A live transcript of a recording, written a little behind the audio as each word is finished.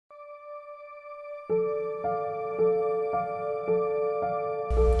In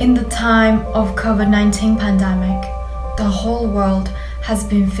the time of COVID-19 pandemic, the whole world has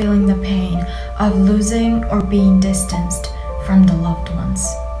been feeling the pain of losing or being distanced from the loved ones.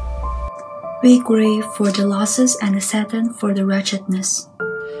 We grieve for the losses and sadden for the wretchedness.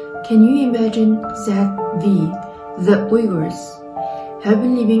 Can you imagine that we, the Uyghurs, have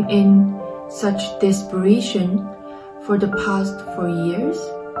been living in such desperation for the past 4 years?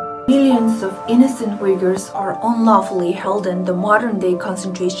 Millions of innocent Uyghurs are unlawfully held in the modern-day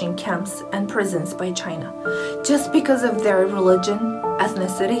concentration camps and prisons by China, just because of their religion,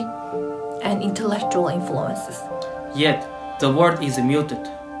 ethnicity, and intellectual influences. Yet, the world is muted.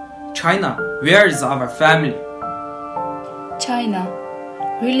 China, where is our family? China,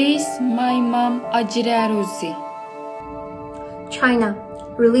 release my mom Ajira Ruzi. China,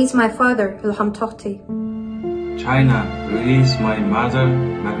 release my father Ilham Tohti. China, release my mother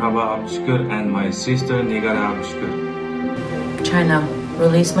Merhaba Abşükür and my sister Nigara Abşükür. China,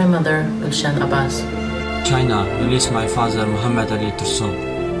 release my mother Gulshan Abbas. China, release my father Muhammad Ali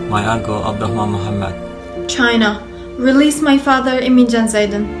Tursun, my uncle Abdurrahman Muhammad. China, release my father Eminjan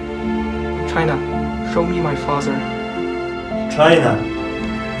Zaidan. China, show me my father. China,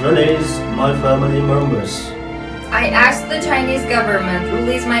 release my family members. I ask the Chinese government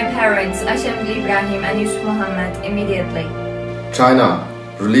release my parents Ashemli Ibrahim and Yusuf Muhammad immediately. China,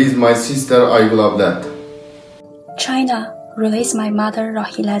 release my sister Aygul Abdat. China, release my mother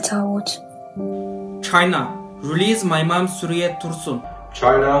Rahila Dawood. China, release my mom Suriyet Tursun.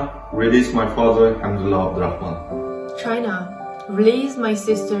 China, release my father Hamdullah Abdurrahman. China, release my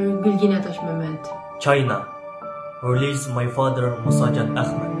sister Gülgin Atash Mehmet. China, release my father Musajad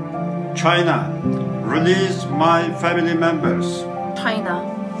Ahmed. China, release my family members. China,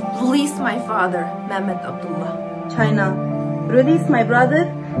 release my father Mehmet Abdullah. China, release my brother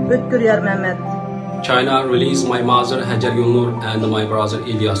Utkuryar Mehmet. China, release my mother Hajar Yunur and my brother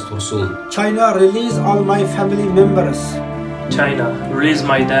Ilyas Tursun. China, release all my family members. China, release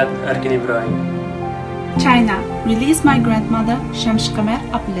my dad Erkin Ibrahim. China, release my grandmother Shams Kamer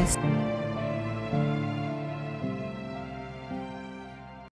Ablis.